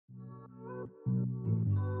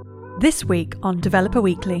This week on Developer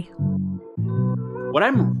Weekly. What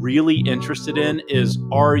I'm really interested in is,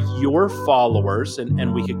 are your followers,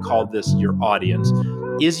 and we could call this your audience,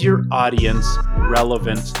 is your audience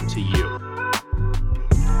relevant to you?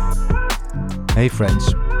 Hey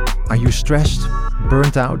friends, are you stressed,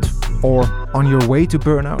 burnt out, or on your way to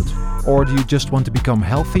burnout? Or do you just want to become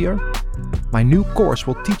healthier? My new course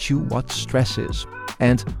will teach you what stress is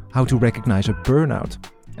and how to recognize a burnout,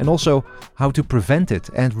 and also how to prevent it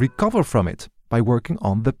and recover from it by working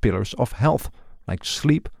on the pillars of health, like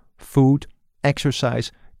sleep, food,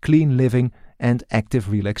 exercise, clean living, and active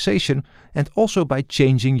relaxation, and also by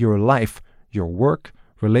changing your life, your work,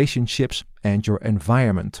 relationships, and your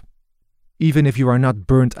environment. Even if you are not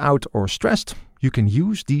burnt out or stressed, you can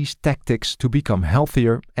use these tactics to become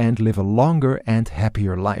healthier and live a longer and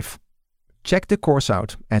happier life. Check the course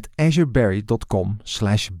out at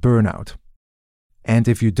azureberry.com/burnout. And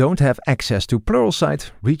if you don't have access to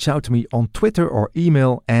Pluralsight, reach out to me on Twitter or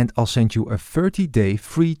email and I'll send you a 30-day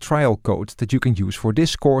free trial code that you can use for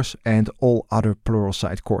this course and all other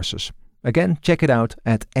Pluralsight courses. Again, check it out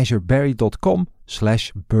at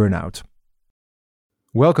azureberry.com/burnout.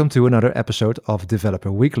 Welcome to another episode of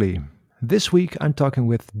Developer Weekly. This week I'm talking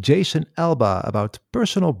with Jason Alba about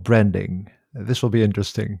personal branding. This will be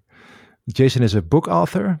interesting. Jason is a book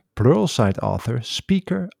author, Pluralsight author,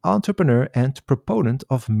 speaker, entrepreneur, and proponent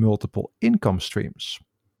of multiple income streams.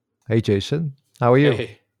 Hey, Jason, how are you?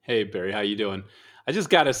 Hey, Barry, how you doing? I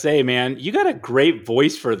just got to say, man, you got a great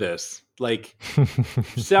voice for this. Like,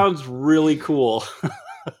 sounds really cool.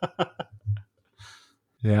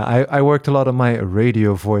 Yeah, I worked a lot on my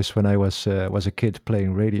radio voice when I was a kid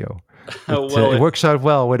playing radio. It works out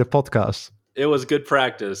well with a podcast. It was good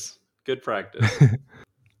practice. Good practice.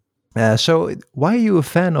 So why are you a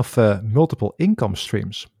fan of multiple income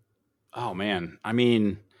streams? Oh, man. I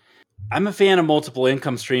mean, I'm a fan of multiple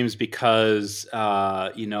income streams because,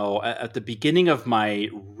 at the beginning of my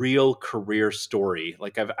real career story,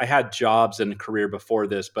 like I had jobs and a career before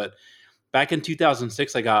this, but back in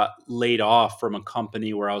 2006, I got laid off from a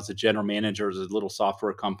company where I was a general manager. It was a little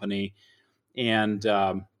software company. And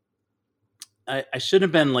I shouldn't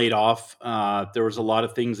have been laid off. There was a lot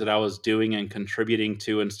of things that I was doing and contributing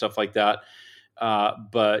to and stuff like that.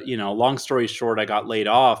 But, long story short, I got laid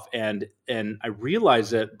off and I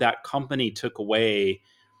realized that company took away,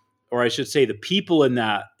 or I should say the people in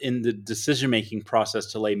the decision-making process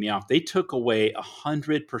to lay me off, they took away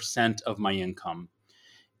 100% of my income.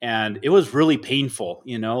 And it was really painful.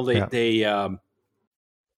 They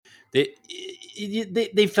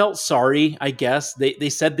felt sorry, I guess. They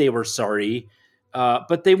said they were sorry,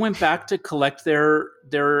 but they went back to collect their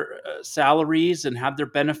salaries and have their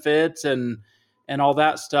benefits and all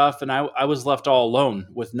that stuff. And I was left all alone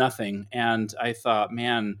with nothing. And I thought,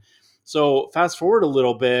 man. So fast forward a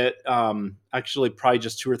little bit. Actually, probably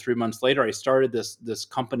just 2 or 3 months later, I started this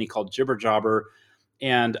company called Jibberjobber.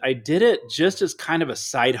 And I did it just as kind of a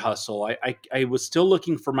side hustle. I was still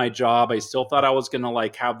looking for my job. I still thought I was going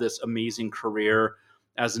to have this amazing career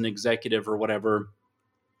as an executive or whatever.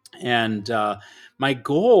 And my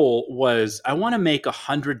goal was I want to make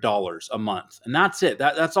 $100 a month. And that's it.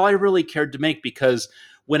 That's all I really cared to make, because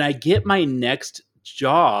when I get my next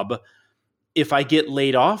job, if I get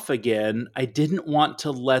laid off again, I didn't want to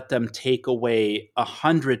let them take away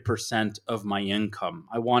 100% of my income.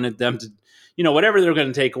 I wanted them to, whatever they're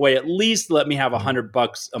going to take away, at least let me have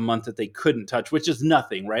 $100 a month that they couldn't touch, which is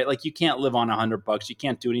nothing, right? Like, you can't live on $100. You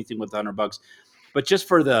can't do anything with $100, but just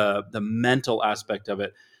for the mental aspect of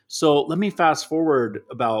it. So let me fast forward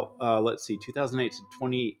about,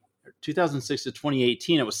 2006 to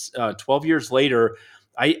 2018. It was 12 years later.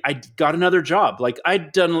 I got another job. Like,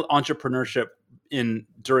 I'd done entrepreneurship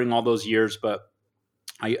during all those years, but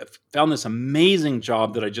I found this amazing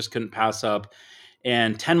job that I just couldn't pass up.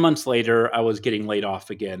 And 10 months later, I was getting laid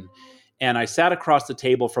off again. And I sat across the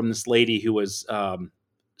table from this lady who was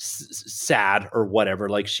sad or whatever.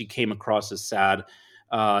 Like, she came across as sad.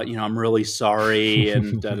 I'm really sorry.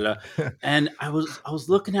 And And I was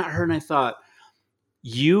looking at her and I thought,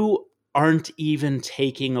 you aren't even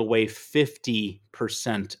taking away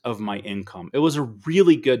 50% of my income. It was a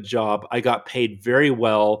really good job. I got paid very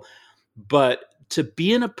well. But to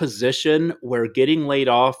be in a position where getting laid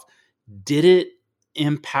off didn't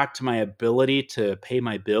impact my ability to pay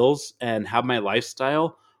my bills and have my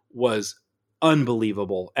lifestyle was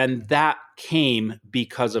unbelievable. And that came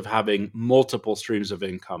because of having multiple streams of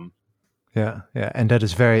income. Yeah. And that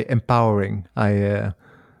is very empowering. I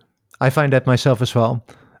find that myself as well.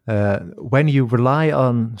 When you rely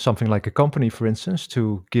on something like a company, for instance,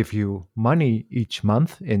 to give you money each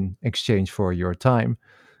month in exchange for your time,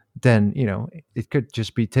 then it could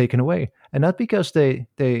just be taken away, and not because they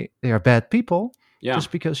are bad people, Yeah.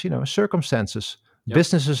 just because circumstances. Yep.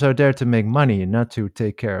 Businesses are there to make money and not to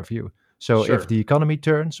take care of you. So Sure. if the economy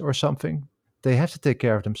turns or something, they have to take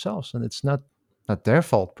care of themselves, and it's not their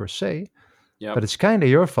fault per se, Yep. but it's kind of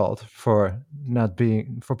your fault for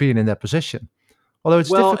being in that position. Although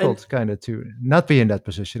it's Well, difficult kind of to not be in that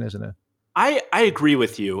position, isn't it? I agree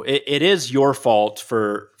with you. It is your fault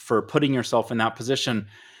for putting yourself in that position.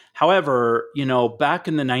 However, back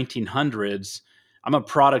in the 1900s, I'm a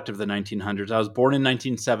product of the 1900s. I was born in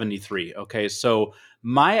 1973. Okay, so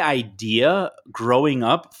my idea growing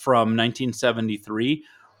up from 1973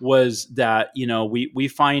 was that we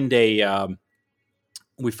find a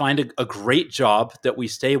great job that we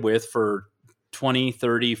stay with for 20,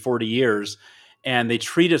 30, 40 years, and they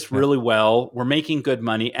treat us really well. We're making good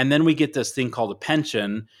money. And then we get this thing called a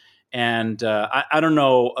pension. And I don't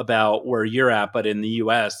know about where you're at, but in the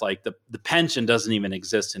US, like the pension doesn't even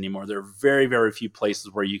exist anymore. There are very, very few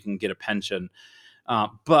places where you can get a pension.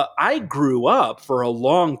 But I grew up for a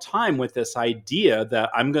long time with this idea that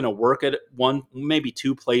I'm going to work at one, maybe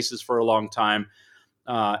two places for a long time.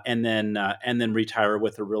 And then retire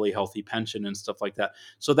with a really healthy pension and stuff like that.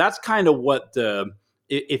 So that's kind of what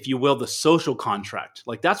if you will, the social contract.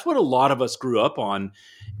 Like that's what a lot of us grew up on,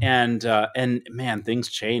 and man, things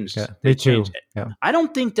changed. Yeah, me too. Yeah. I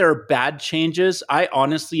don't think they're bad changes. I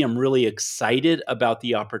honestly am really excited about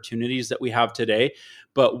the opportunities that we have today.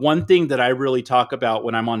 But one thing that I really talk about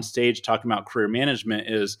when I'm on stage talking about career management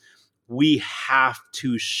is we have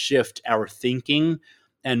to shift our thinking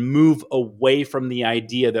and move away from the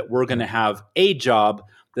idea that we're going to have a job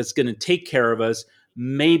that's going to take care of us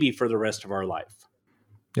maybe for the rest of our life.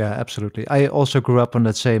 Yeah, absolutely. I also grew up on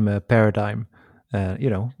that same paradigm.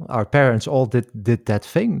 Our parents all did that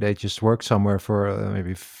thing. They just worked somewhere for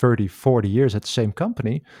maybe 30, 40 years at the same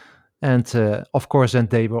company. And of course, then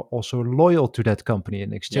they were also loyal to that company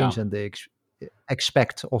in exchange, and they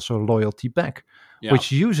expect also loyalty back,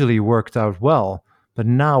 which usually worked out well. But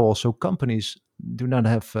now also companies do not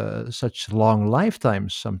have such long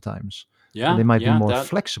lifetimes sometimes. Yeah. And they might be more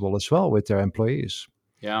flexible as well with their employees.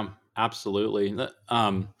 Yeah, absolutely.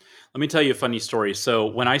 Let me tell you a funny story. So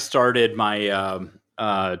when I started my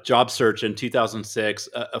job search in 2006,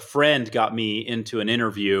 a friend got me into an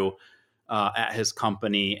interview at his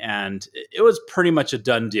company, and it was pretty much a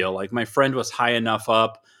done deal. Like my friend was high enough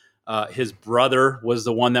up. His brother was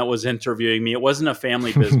the one that was interviewing me. It wasn't a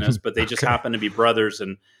family business, but they just happened to be brothers,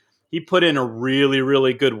 and he put in a really,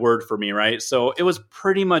 really good word for me, right? So it was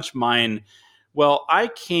pretty much mine. Well, I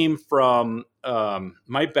came from,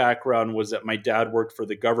 my background was that my dad worked for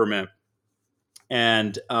the government.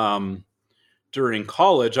 And during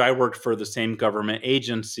college, I worked for the same government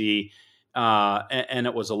agency, and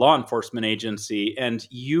it was a law enforcement agency. And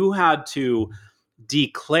you had to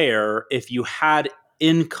declare if you had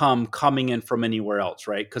income coming in from anywhere else,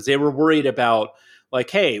 right? Because they were worried about, like,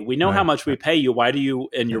 hey, we know how much we pay you. Why do you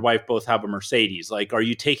and your wife both have a Mercedes? Like, are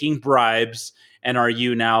you taking bribes? And are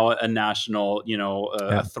you now a national,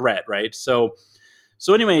 a threat, right? So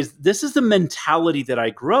anyways, this is the mentality that I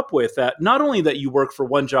grew up with, that not only that you work for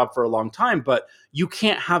one job for a long time, but you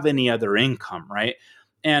can't have any other income, right?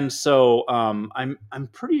 And so I'm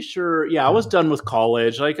pretty sure, I was done with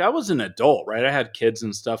college. Like I was an adult, right? I had kids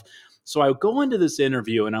and stuff. So I go into this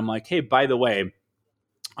interview and I'm like, hey, by the way,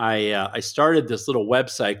 I started this little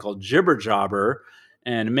website called Jibber Jobber,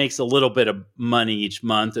 and it makes a little bit of money each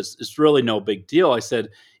month. It's really no big deal. I said,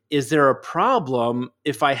 is there a problem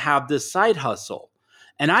if I have this side hustle?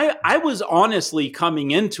 And I was honestly coming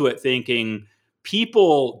into it thinking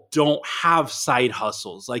people don't have side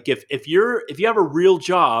hustles. Like if you have a real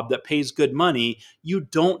job that pays good money, you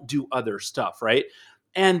don't do other stuff, right?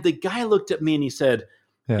 And the guy looked at me and he said,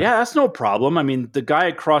 yeah, that's no problem. I mean, the guy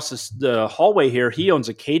across the hallway here, he owns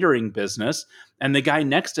a catering business, and the guy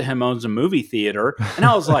next to him owns a movie theater. And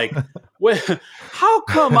I was like, well, how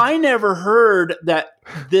come I never heard that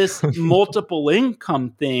this multiple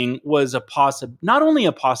income thing was not only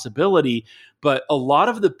a possibility, but a lot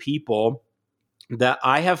of the people that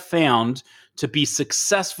I have found to be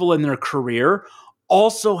successful in their career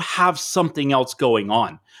also have something else going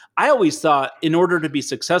on. I always thought in order to be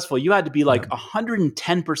successful, you had to be like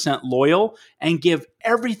 110% loyal and give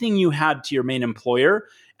everything you had to your main employer.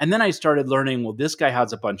 And then I started learning, well, this guy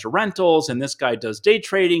has a bunch of rentals and this guy does day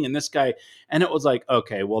trading and this guy, and it was like,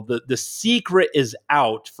 okay, well, the secret is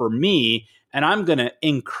out for me, and I'm going to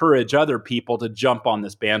encourage other people to jump on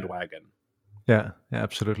this bandwagon. Yeah,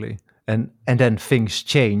 absolutely. And then things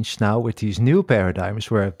change now with these new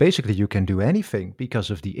paradigms where basically you can do anything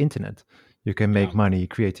because of the internet. You can make money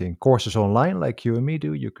creating courses online like you and me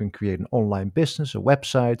do. You can create an online business, a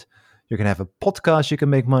website. You can have a podcast. You can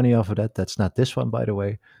make money off of that. That's not this one, by the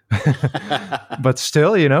way. But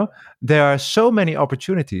still, there are so many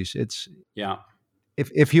opportunities.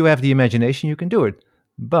 If you have the imagination, you can do it.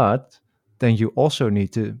 But then you also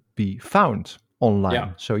need to be found online.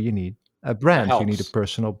 Yeah. So you need a brand. You need a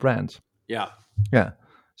personal brand. Yeah.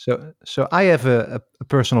 So I have a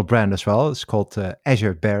personal brand as well. It's called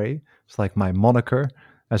Azure Barry. It's like my moniker,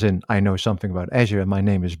 as in I know something about Azure and my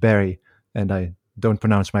name is Barry, and I don't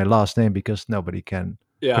pronounce my last name because nobody can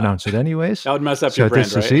pronounce it anyways. That would mess up your brand,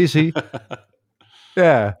 right? So this is easy.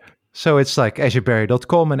 Yeah. So it's like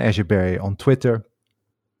azurebarry.com and Azure Barry on Twitter.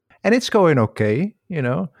 And it's going okay,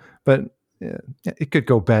 but it could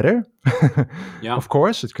go better. Of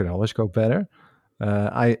course, it could always go better.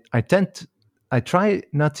 I try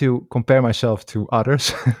not to compare myself to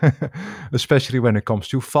others, especially when it comes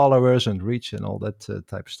to followers and reach and all that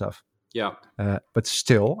type of stuff. Yeah. But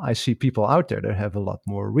still, I see people out there that have a lot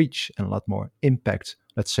more reach and a lot more impact,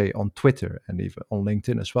 let's say on Twitter and even on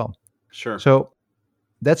LinkedIn as well. Sure. So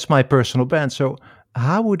that's my personal brand. So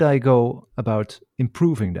how would I go about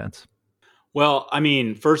improving that? Well, I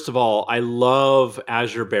mean, first of all, I love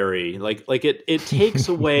Azure Barry. Like it takes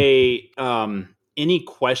away any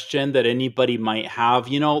question that anybody might have.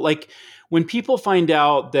 Like when people find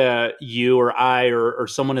out that you or I or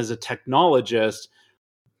someone is a technologist,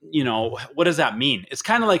 what does that mean? It's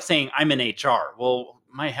kind of like saying I'm in HR. Well,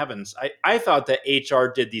 my heavens, I thought that HR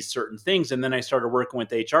did these certain things. And then I started working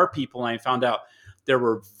with HR people and I found out there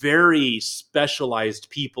were very specialized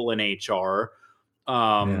people in HR.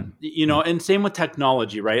 And same with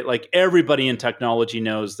technology, right? Like everybody in technology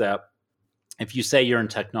knows that if you say you're in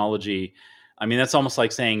technology, I mean, that's almost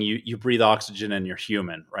like saying you breathe oxygen and you're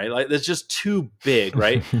human, right? Like that's just too big,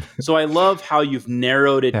 right? So I love how you've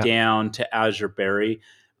narrowed it down to Azure Barry.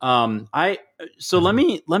 Let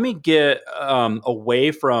me get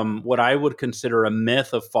away from what I would consider a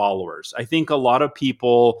myth of followers. I think a lot of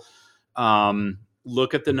people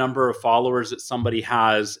look at the number of followers that somebody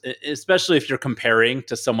has, especially if you're comparing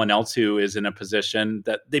to someone else who is in a position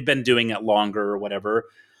that they've been doing it longer or whatever.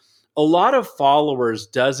 A lot of followers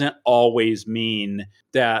doesn't always mean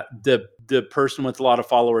that the person with a lot of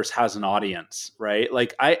followers has an audience, right?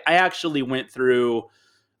 Like I actually went through,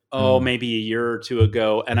 maybe a year or two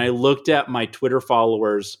ago, and I looked at my Twitter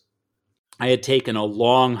followers. I had taken a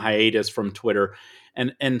long hiatus from Twitter.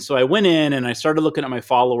 And so I went in and I started looking at my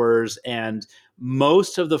followers, and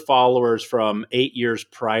most of the followers from 8 years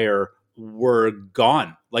prior were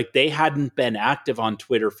gone. Like they hadn't been active on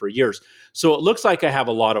Twitter for years. So it looks like I have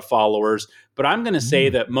a lot of followers, but I'm going to say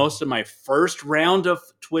that most of my first round of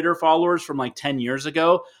Twitter followers from like 10 years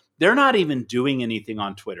ago, they're not even doing anything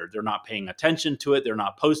on Twitter. They're not paying attention to it. They're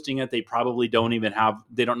not posting it. They probably they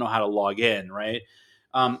don't know how to log in, right?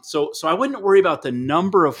 So I wouldn't worry about the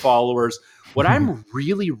number of followers. What I'm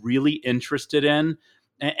really, really interested in,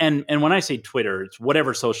 and when I say Twitter, it's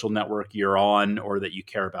whatever social network you're on or that you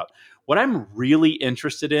care about. What I'm really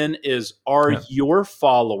interested in is, your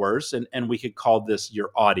followers, and we could call this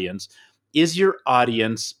your audience, is your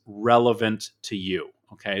audience relevant to you?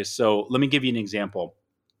 Okay, so let me give you an example.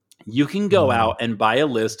 You can go out and buy a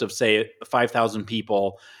list of, say, 5,000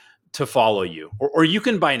 people to follow you, or you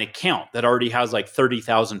can buy an account that already has like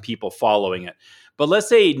 30,000 people following it. But let's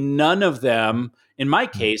say none of them, in my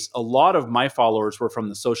case, a lot of my followers were from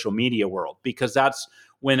the social media world, because that's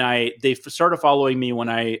when they started following me when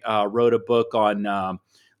I wrote a book on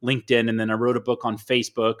LinkedIn, and then I wrote a book on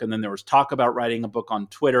Facebook, and then there was talk about writing a book on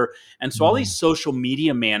Twitter. And so all these social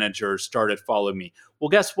media managers started following me. Well,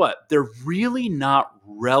 guess what? They're really not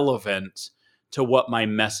relevant to what my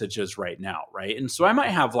message is right now, right? And so I might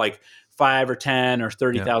have like 5 or 10 or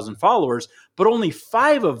 30,000 followers, but only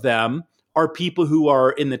 5 of them are people who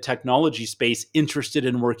are in the technology space interested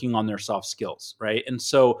in working on their soft skills, right? And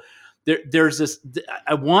so there's this,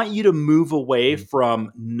 I want you to move away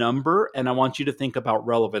from number, and I want you to think about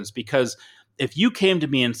relevance, because if you came to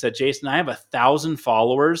me and said, Jason, I have 1,000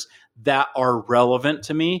 followers that are relevant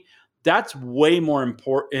to me, that's way more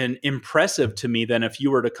important and impressive to me than if you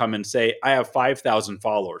were to come and say, I have 5,000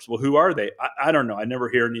 followers. Well, who are they? I don't know. I never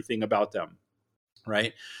hear anything about them.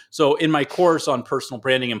 Right. So in my course on personal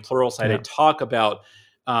branding and Pluralsight, I talk about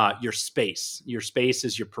your space. Your space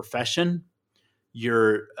is your profession,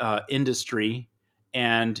 your industry,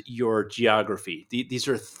 and your geography. These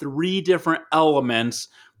are 3 different elements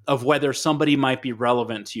of whether somebody might be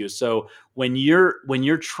relevant to you. So when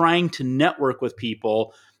you're trying to network with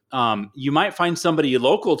people, you might find somebody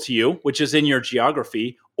local to you, which is in your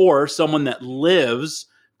geography, or someone that lives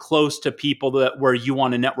close to people where you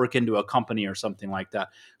want to network into a company or something like that.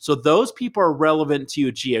 So those people are relevant to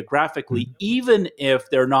you geographically, even if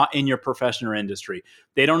they're not in your profession or industry.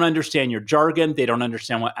 They don't understand your jargon. They don't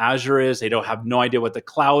understand what Azure is. They don't have no idea what the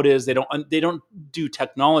cloud is. They don't do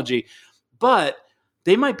technology, but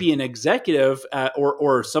they might be an executive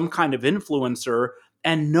or some kind of influencer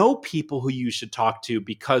and know people who you should talk to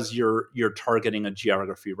because you're targeting a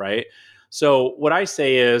geography, right? So what I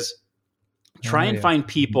say is try and find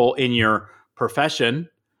people in your profession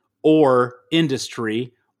or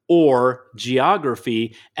industry or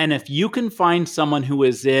geography. And if you can find someone who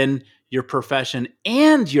is in your profession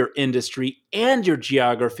and your industry and your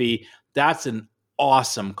geography, that's an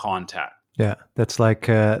awesome contact. Yeah, that's like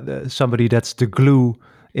somebody that's the glue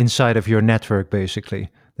inside of your network, basically,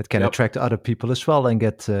 that can attract other people as well and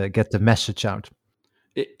get the message out.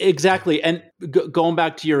 Exactly. And going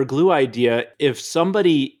back to your glue idea, if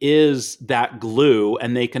somebody is that glue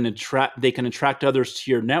and they can attract others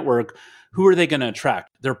to your network, who are they going to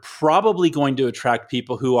attract? They're probably going to attract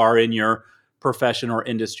people who are in your profession or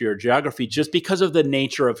industry or geography just because of the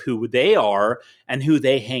nature of who they are and who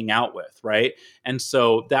they hang out with, right? And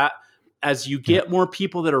so that as you get more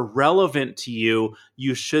people that are relevant to you,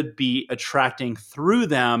 you should be attracting through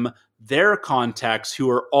them their contacts who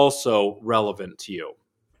are also relevant to you.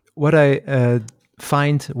 What I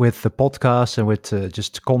find with the podcast and with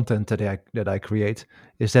just content that I create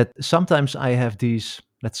is that sometimes I have these,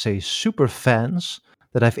 let's say, super fans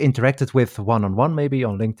that I've interacted with one-on-one, maybe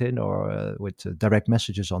on LinkedIn or with direct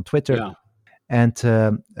messages on Twitter. Yeah.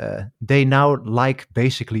 And they now like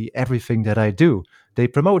basically everything that I do. They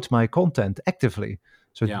promote my content actively.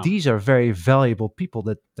 So these are very valuable people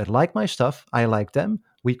that like my stuff. I like them.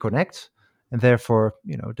 We connect. And therefore,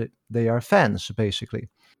 they are fans, basically.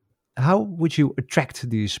 How would you attract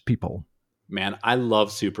these people? Man, I love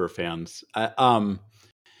super fans.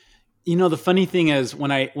 The funny thing is when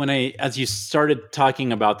I, as you started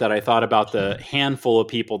talking about that, I thought about the handful of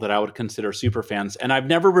people that I would consider super fans. And I've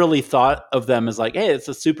never really thought of them as like, hey, it's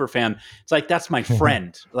a super fan. It's like, that's my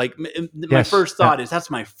friend. Like my first thought is that's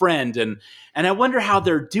my friend. And I wonder how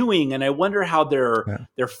they're doing. And I wonder how their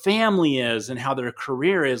family is and how their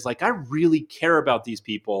career is. Like, I really care about these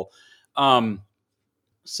people.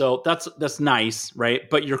 So that's nice, right?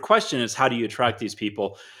 But your question is, how do you attract these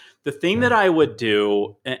people? The thing that I would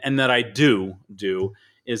do, and that I do,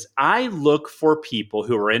 is I look for people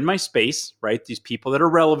who are in my space, right? These people that are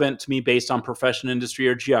relevant to me based on profession, industry,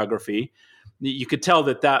 or geography. You could tell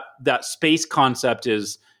that space concept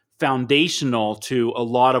is foundational to a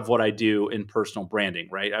lot of what I do in personal branding,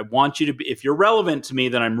 right? I want you to be, if you're relevant to me,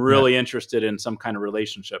 then I'm really interested in some kind of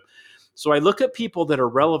relationship. So I look at people that are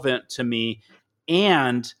relevant to me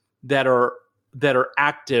and that are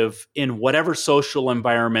active in whatever social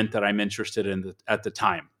environment that I'm interested in at the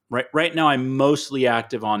time. Right now, I'm mostly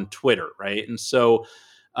active on Twitter, right? And so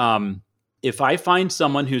if I find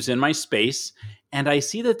someone who's in my space and I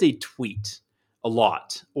see that they tweet a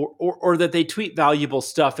lot or that they tweet valuable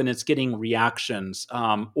stuff and it's getting reactions,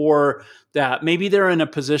 or that maybe they're in a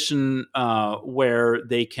position where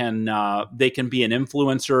they can be an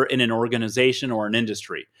influencer in an organization or an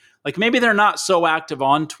industry. Like maybe they're not so active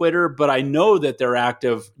on Twitter, but I know that they're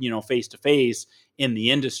active, face to face in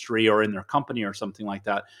the industry or in their company or something like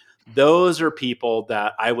that. Those are people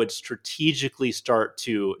that I would strategically start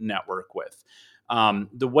to network with.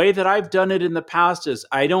 The way that I've done it in the past is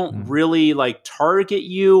I don't really like target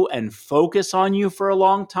you and focus on you for a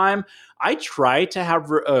long time. I try to have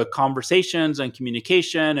conversations and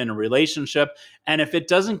communication and a relationship. And if it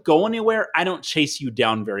doesn't go anywhere, I don't chase you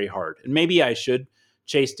down very hard. And maybe I should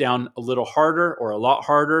chase down a little harder or a lot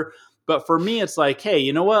harder. But for me, it's like, hey,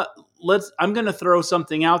 you know what? I'm going to throw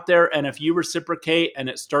something out there. And if you reciprocate and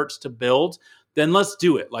it starts to build, then let's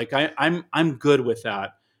do it. Like I'm good with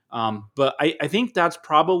that. But I think that's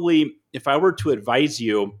probably, if I were to advise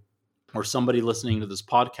you or somebody listening to this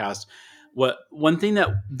podcast, one thing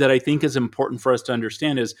that I think is important for us to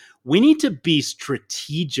understand is we need to be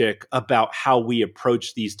strategic about how we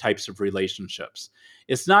approach these types of relationships.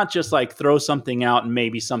 It's not just like throw something out and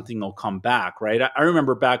maybe something will come back, right? I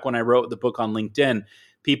remember back when I wrote the book on LinkedIn,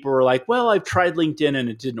 people were like, well, I've tried LinkedIn and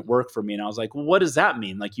it didn't work for me. And I was like, well, what does that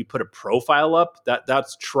mean? Like you put a profile up,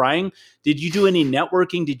 that's trying? Did you do any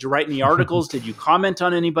networking? Did you write any articles? Did you comment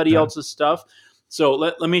on anybody else's stuff? So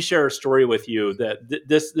let me share a story with you that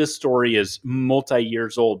this story is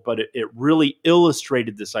multi-years old, but it really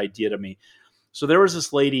illustrated this idea to me. So there was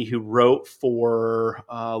this lady who wrote for,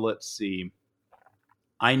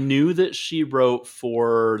 I knew that she wrote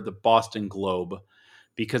for the Boston Globe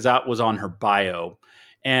because that was on her bio.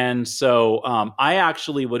 And so I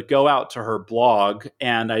actually would go out to her blog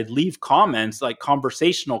and I'd leave comments, like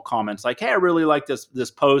conversational comments, like, hey, I really like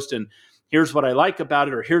this post, and here's what I like about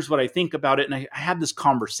it, or here's what I think about it. And I had this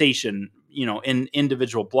conversation, in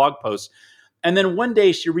individual blog posts. And then one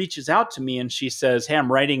day she reaches out to me and she says, hey,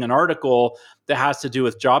 I'm writing an article that has to do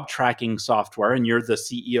with job tracking software. And you're the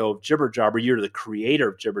CEO of Jibber You're the creator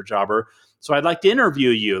of Jibber. So I'd like to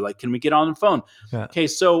interview you. Like, can we get on the phone? Yeah. Okay,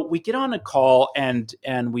 so we get on a call and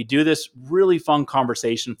we do this really fun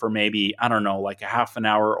conversation for maybe, I don't know, like a half an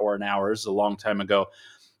hour or an hour. This is a long time ago.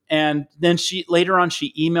 And then later on,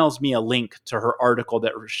 she emails me a link to her article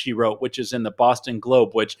that she wrote, which is in the Boston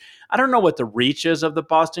Globe, which I don't know what the reach is of the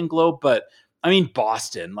Boston Globe, but I mean,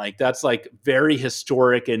 Boston, like that's like very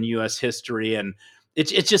historic in US history. And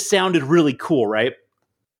it just sounded really cool, right?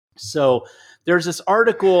 So there's this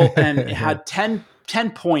article and it had 10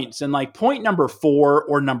 points, and like point number 4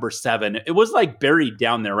 or number 7, it was like buried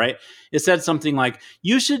down there, right? It said something like,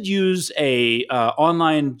 you should use a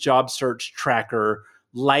online job search tracker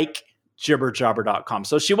like jibberjobber.com.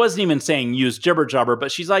 So she wasn't even saying use Jibberjobber,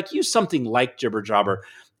 but she's like, use something like Jibberjobber.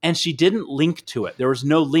 And she didn't link to it. There was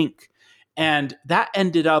no link. And that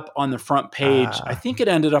ended up on the front page. I think it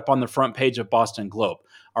ended up on the front page of Boston Globe.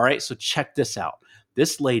 All right. So check this out.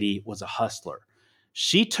 This lady was a hustler.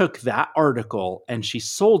 She took that article and she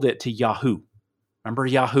sold it to Yahoo. Remember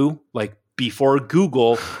Yahoo? Like before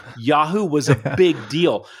Google, Yahoo was a big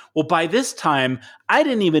deal. Well, by this time, I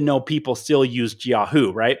didn't even know people still used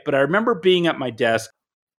Yahoo, right? But I remember being at my desk.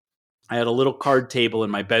 I had a little card table in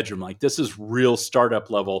my bedroom. Like, this is real startup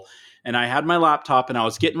level. And I had my laptop and I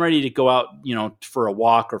was getting ready to go out, for a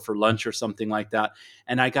walk or for lunch or something like that.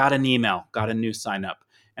 And I got an email, got a new sign up.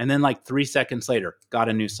 And then like 3 seconds later, got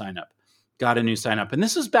a new sign up. And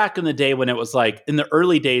this was back in the day when it was like, in the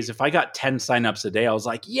early days, if I got 10 signups a day, I was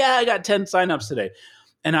like, yeah, I got 10 signups today.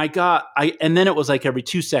 And and then it was like every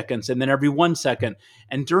 2 seconds and then every 1 second.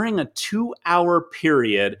 And during a 2-hour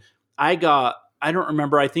period, I don't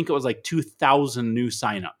remember, I think it was like 2,000 new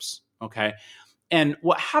signups. Okay. And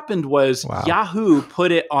what happened was Yahoo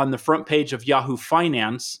put it on the front page of Yahoo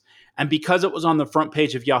Finance. And because it was on the front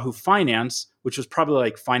page of Yahoo Finance, which was probably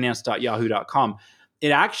like finance.yahoo.com, it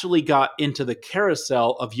actually got into the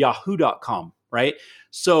carousel of yahoo.com, right?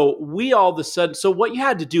 So we all of a sudden, so what you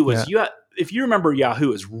had to do was if you remember,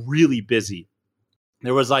 Yahoo is really busy.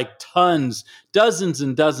 There was like dozens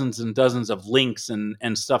and dozens and dozens of links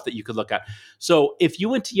and stuff that you could look at. So if you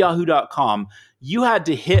went to yahoo.com, you had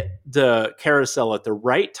to hit the carousel at the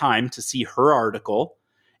right time to see her article.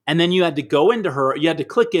 And then you had to you had to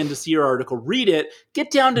click in to see her article, read it, get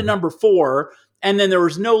down to number 4. And then there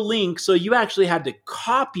was no link. So you actually had to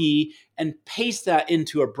copy and paste that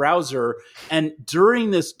into a browser. And during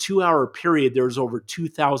this 2-hour period, there was over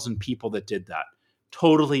 2,000 people that did that.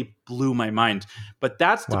 Totally blew my mind. But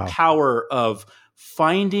that's the power of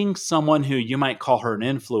finding someone who you might call her an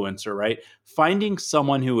influencer, right? Finding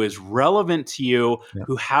someone who is relevant to you,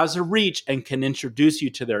 who has a reach and can introduce you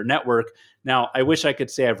to their network. Now, I wish I could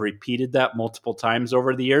say I've repeated that multiple times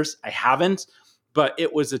over the years. I haven't, but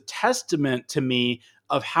it was a testament to me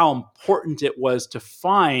of how important it was to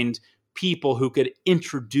find people who could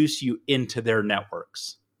introduce you into their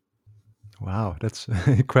networks. Wow, that's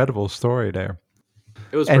an incredible story there.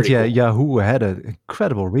 It was pretty cool. Yahoo had an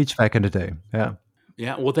incredible reach back in the day. Yeah.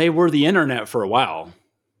 Yeah. Well, they were the internet for a while.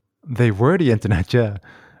 They were the internet, yeah.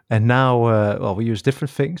 And now, we use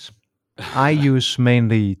different things. I use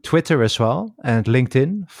mainly Twitter as well and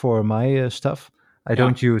LinkedIn for my stuff. I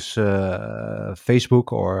don't use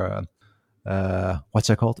Facebook or what's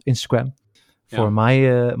that called? Instagram for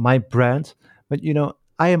my brand. But,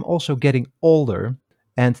 I am also getting older,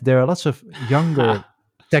 and there are lots of younger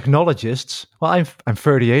technologists. Well, I'm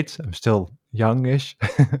 38. I'm still youngish,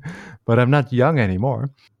 but I'm not young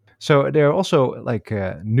anymore. So there are also like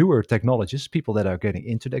newer technologists, people that are getting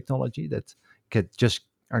into technology that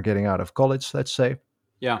are getting out of college, let's say.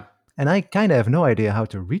 Yeah. And I kind of have no idea how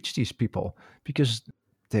to reach these people because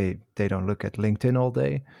they don't look at LinkedIn all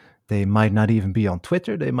day. They might not even be on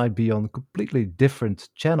Twitter. They might be on completely different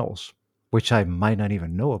channels, which I might not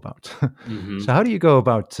even know about. Mm-hmm. So how do you go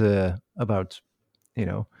about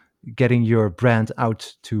getting your brand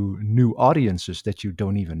out to new audiences that you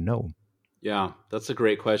don't even know? Yeah, that's a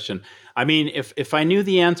great question. I mean, if I knew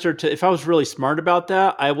the answer if I was really smart about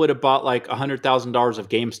that, I would have bought like $100,000 of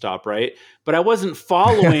GameStop, right? But I wasn't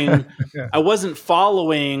following, I wasn't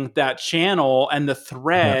following that channel and the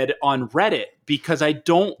thread on Reddit because I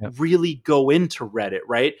don't really go into Reddit,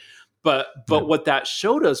 right? But what that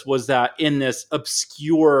showed us was that in this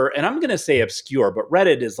obscure, and I'm going to say obscure, but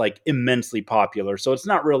Reddit is like immensely popular, so it's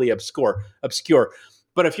not really obscure.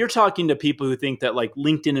 But if you're talking to people who think that like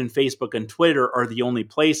LinkedIn and Facebook and Twitter are the only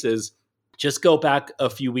places, just go back a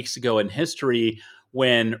few weeks ago in history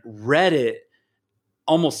when Reddit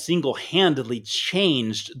almost single-handedly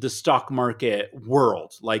changed the stock market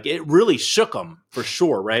world. Like it really shook them for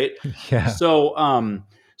sure, right? Yeah.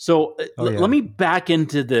 So, let me back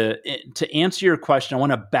into to answer your question. I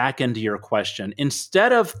want to back into your question.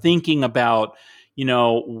 Instead of thinking about,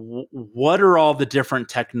 what are all the different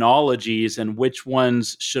technologies and which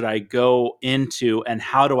ones should I go into and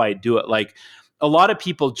how do I do it? Like a lot of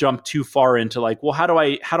people jump too far into like, well, how do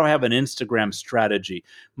I have an Instagram strategy?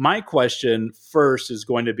 My question first is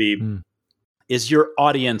going to be, is your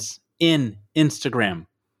audience in Instagram,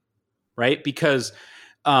 right? Because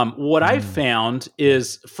what I've found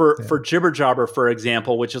is for Jibberjobber, for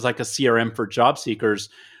example, which is like a CRM for job seekers,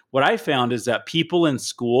 what I found is that people in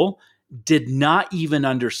school did not even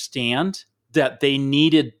understand that they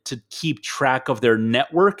needed to keep track of their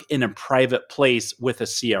network in a private place with a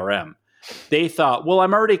CRM. They thought, well,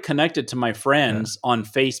 I'm already connected to my friends on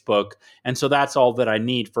Facebook, and so that's all that I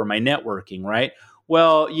need for my networking, right?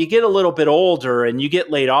 Well, you get a little bit older and you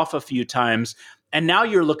get laid off a few times, and now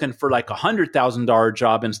you're looking for like $100,000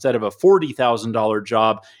 job instead of a $40,000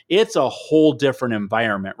 job. It's a whole different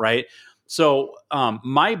environment, right? So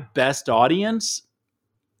my best audience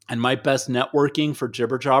and my best networking for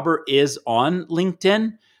Jibberjobber is on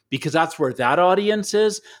LinkedIn, because that's where that audience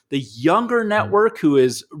is. The younger network who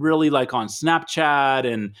is really like on Snapchat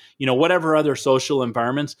and, whatever other social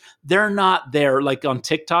environments, they're not there. Like on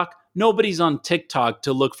TikTok, nobody's on TikTok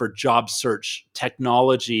to look for job search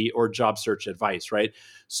technology or job search advice, right?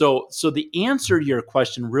 So the answer to your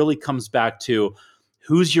question really comes back to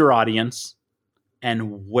who's your audience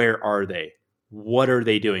and where are they? What are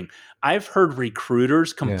they doing? I've heard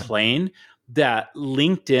recruiters complain that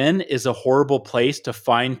LinkedIn is a horrible place to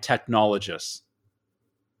find technologists.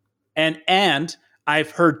 And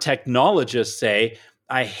I've heard technologists say,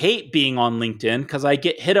 I hate being on LinkedIn because I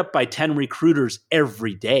get hit up by 10 recruiters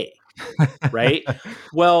every day. Right?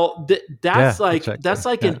 Well, that's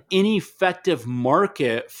an ineffective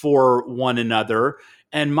market for one another.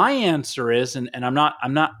 And my answer is, and I'm not,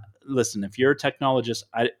 listen, if you're a technologist,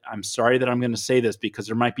 I'm sorry that I'm going to say this because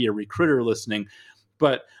there might be a recruiter listening,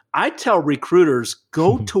 but I tell recruiters,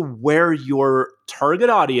 go to where your target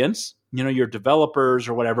audience, your developers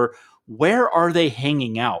or whatever, where are they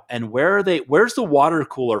hanging out and where's the water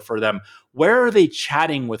cooler for them? Where are they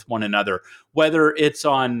chatting with one another? Whether it's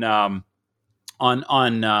on a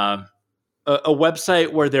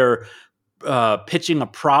website where they're pitching a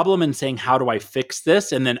problem and saying, how do I fix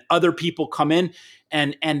this? And then other people come in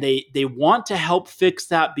and they want to help fix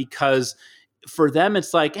that because for them,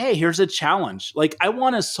 it's like, hey, here's a challenge. Like, I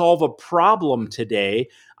want to solve a problem today.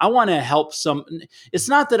 I want to help it's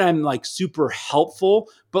not that I'm like super helpful,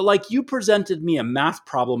 but like you presented me a math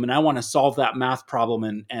problem and I want to solve that math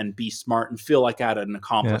problem and be smart and feel like I had an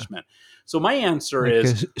accomplishment. Yeah. So my answer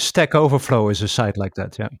is Stack Overflow is a site like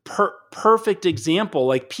that. Yeah. Perfect example.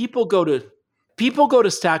 Like people go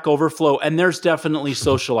to Stack Overflow and there's definitely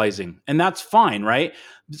socializing and that's fine. Right.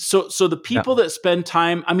 So the people that spend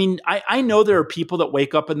time, I mean, I know there are people that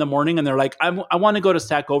wake up in the morning and they're like, I want to go to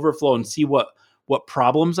Stack Overflow and see what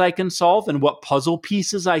problems I can solve and what puzzle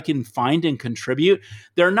pieces I can find and contribute.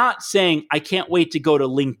 They're not saying, I can't wait to go to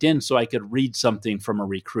LinkedIn so I could read something from a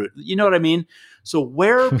recruit. You know what I mean? So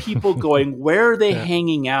where are people going? Where are they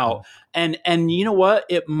hanging out? And you know what?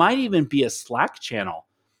 It might even be a Slack channel,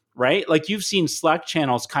 right? Like you've seen Slack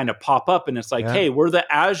channels kind of pop up and it's like, hey, we're the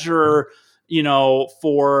Azure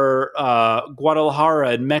for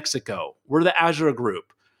Guadalajara in Mexico. We're the Azure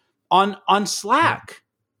group on Slack,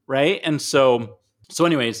 right? And so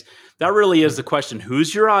anyways, that really is the question.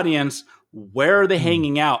 Who's your audience? Where are they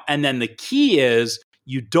hanging out? And then the key is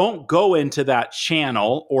you don't go into that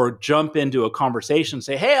channel or jump into a conversation and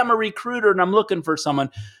say, hey, I'm a recruiter and I'm looking for someone.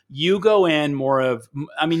 You go in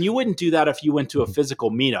you wouldn't do that if you went to a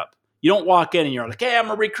physical meetup. You don't walk in and you're like, hey, I'm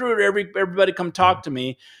a recruiter. Everybody come talk to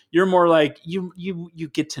me. You're more like you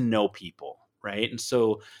get to know people, right? And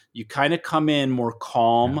so you kind of come in more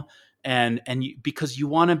calm because you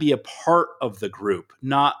want to be a part of the group,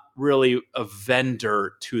 not really a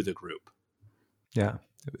vendor to the group. Yeah,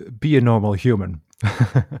 be a normal human.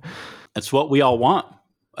 That's what we all want.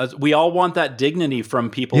 We all want that dignity from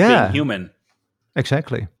people being human.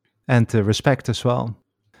 Exactly, and respect as well.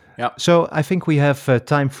 Yeah. So I think we have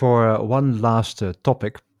time for one last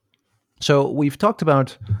topic. So we've talked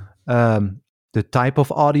about the type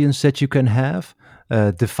of audience that you can have,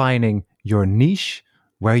 defining your niche,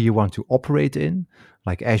 where you want to operate in,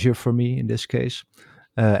 like Azure for me in this case,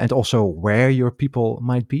 and also where your people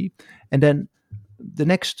might be. And then the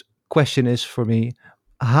next question is for me,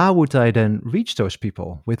 how would I then reach those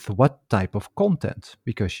people? With what type of content?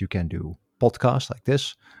 Because you can do podcasts like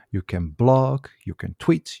this, you can blog, you can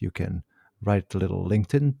tweet, you can write little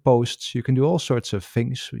LinkedIn posts, you can do all sorts of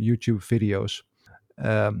things, YouTube videos.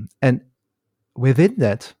 And within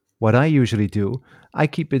that, what I usually do, I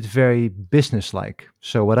keep it very business-like.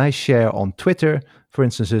 So what I share on Twitter, for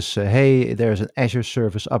instance, is, hey, there's an Azure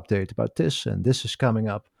service update about this, and this is coming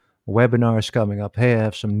up. A webinar is coming up. Hey, I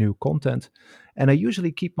have some new content. And I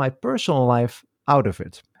usually keep my personal life out of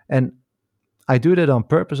it. And I do that on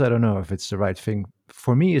purpose. I don't know if it's the right thing.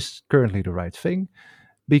 For me, it's currently the right thing,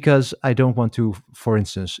 because I don't want to, for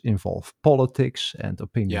instance, involve politics and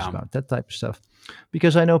opinions about that type of stuff,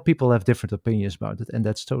 because I know people have different opinions about it, and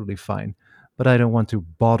that's totally fine. But I don't want to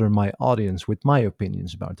bother my audience with my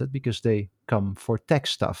opinions about it, because they come for tech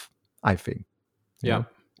stuff, I think. You know?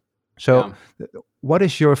 So what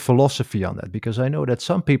is your philosophy on that? Because I know that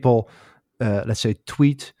some people, let's say,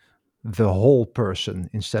 tweet the whole person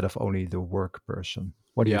instead of only the work person.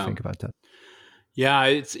 What do you think about that? Yeah,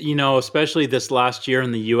 it's, especially this last year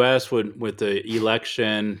in the US with the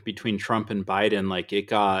election between Trump and Biden, like you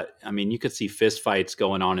could see fistfights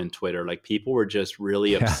going on in Twitter. Like, people were just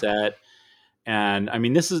really upset. And I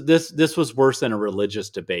mean, this was worse than a religious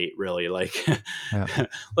debate, really. Like,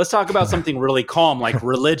 let's talk about something really calm, like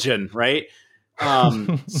religion, right?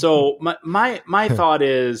 So my thought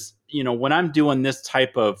is, when I'm doing this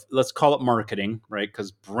type of, let's call it marketing, right?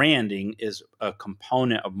 Because branding is a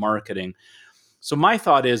component of marketing. So my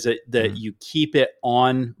thought is that you keep it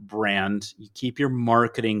on brand, you keep your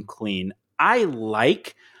marketing clean. I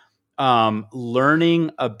like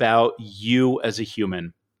learning about you as a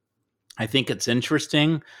human. I think it's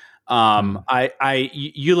interesting.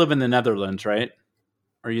 You live in the Netherlands, right?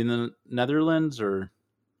 Are you in the Netherlands or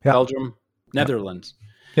Belgium? Netherlands.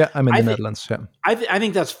 Yeah, I'm in the Netherlands. Yeah, I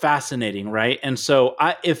think that's fascinating, right? And so,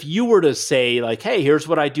 if you were to say, like, "Hey, here's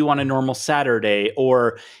what I do on a normal Saturday,"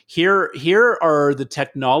 or here are the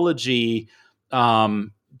technology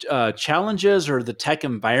challenges or the tech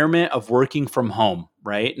environment of working from home,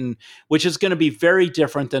 right? And which is going to be very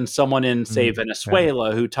different than someone in, say,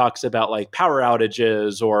 Venezuela who talks about like power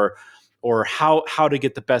outages or how to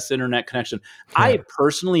get the best internet connection. Yeah. I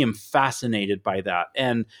personally am fascinated by that.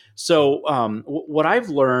 And so what I've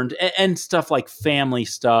learned, and stuff like family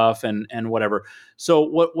stuff and whatever. So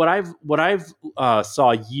what I've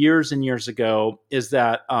saw years and years ago is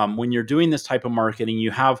that when you're doing this type of marketing, you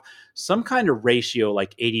have some kind of ratio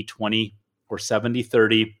like 80-20 or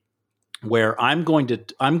 70-30, where I'm going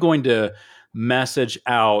to message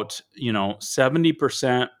out,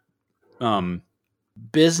 70%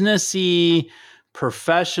 businessy,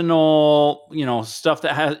 professional, stuff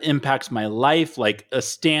that impacts my life, like a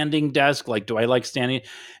standing desk. Like, do I like standing?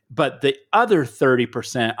 But the other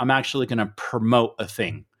 30%, I'm actually going to promote a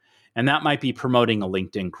thing. And that might be promoting a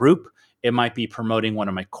LinkedIn group. It might be promoting one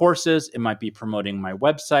of my courses. It might be promoting my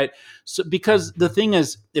website. So, because the thing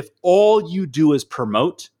is, if all you do is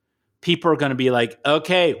promote, people are going to be like,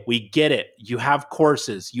 okay, we get it. You have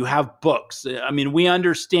courses, you have books. I mean, we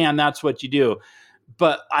understand that's what you do.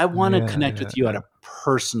 But I want to connect with you at a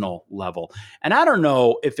personal level. And I don't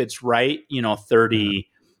know if it's right, 30-70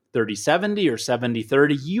 or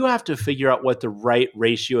 70-30. You have to figure out what the right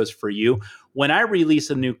ratio is for you. When I release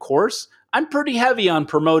a new course, I'm pretty heavy on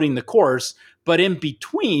promoting the course, but in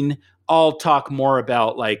between, I'll talk more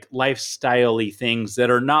about like lifestyle-y things that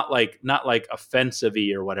are not like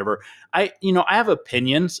offensive-y or whatever. I have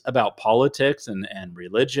opinions about politics and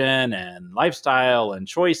religion and lifestyle and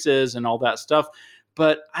choices and all that stuff.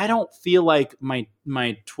 But I don't feel like my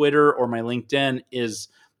Twitter or my LinkedIn is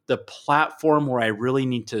the platform where I really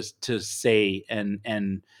need to say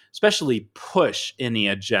and especially push any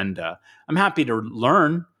agenda. I'm happy to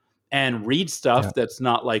learn and read stuff that's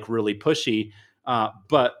not like really pushy.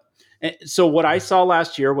 But so what I saw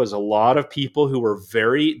last year was a lot of people who were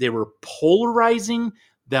they were polarizing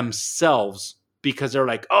themselves, because they're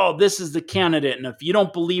like, oh, this is the candidate, and if you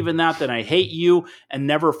don't believe in that, then I hate you and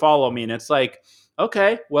never follow me. And it's like,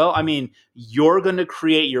 okay, well, I mean, you're going to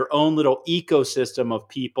create your own little ecosystem of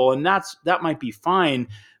people, and that might be fine.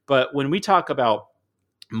 But when we talk about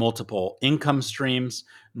multiple income streams,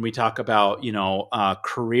 and we talk about,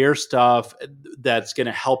 career stuff that's going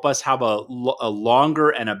to help us have a longer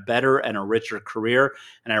and a better and a richer career.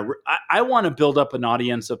 And I want to build up an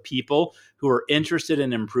audience of people who are interested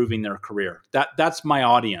in improving their career. That's my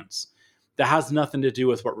audience. That has nothing to do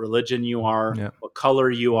with what religion you are, what color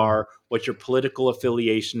you are, what your political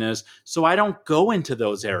affiliation is. So I don't go into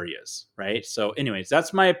those areas, right? So anyways,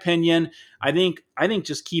 that's my opinion. I think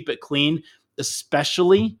just keep it clean,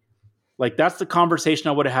 especially Like that's the conversation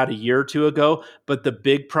I would have had a year or two ago. But the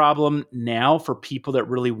big problem now for people that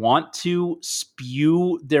really want to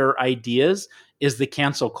spew their ideas is the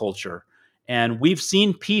cancel culture. And we've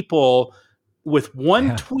seen people with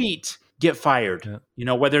one tweet get fired,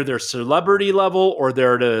 whether they're celebrity level or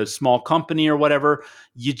they're at a small company or whatever.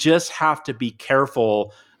 You just have to be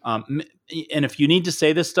careful. And if you need to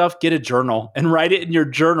say this stuff, get a journal and write it in your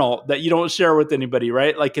journal that you don't share with anybody,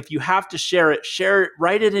 right? Like if you have to share it,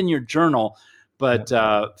 write it in your journal, but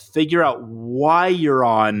figure out why you're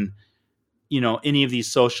on, any of these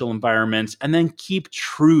social environments, and then keep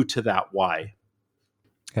true to that why.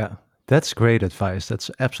 Yeah, that's great advice. That's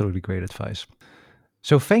absolutely great advice.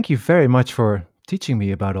 So thank you very much for teaching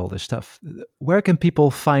me about all this stuff. Where can people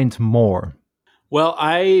find more? Well,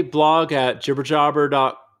 I blog at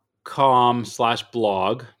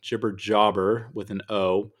jibberjobber.com/blog, jibberjobber with an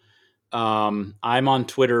O. I'm on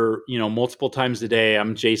Twitter, multiple times a day.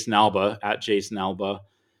 I'm Jason Alba at Jason Alba.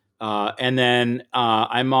 And then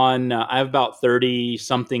I'm on, I have about 30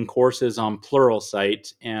 something courses on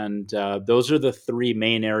Pluralsight. And those are the three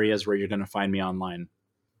main areas where you're going to find me online.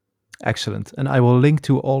 Excellent. And I will link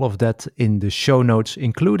to all of that in the show notes,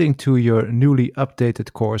 including to your newly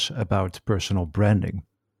updated course about personal branding.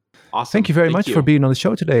 Awesome. Thank you very much for being on the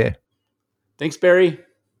show today. Thanks, Barry.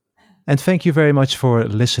 And thank you very much for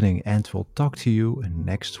listening, and we'll talk to you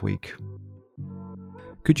next week.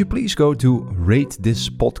 Could you please go to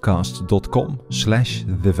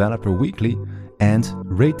ratethispodcast.com/developerweekly and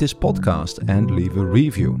rate this podcast and leave a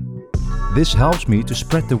review. This helps me to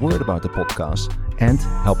spread the word about the podcast and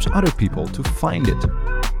helps other people to find it.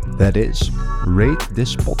 That is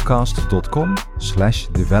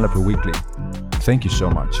ratethispodcast.com/developerweekly. Thank you so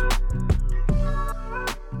much.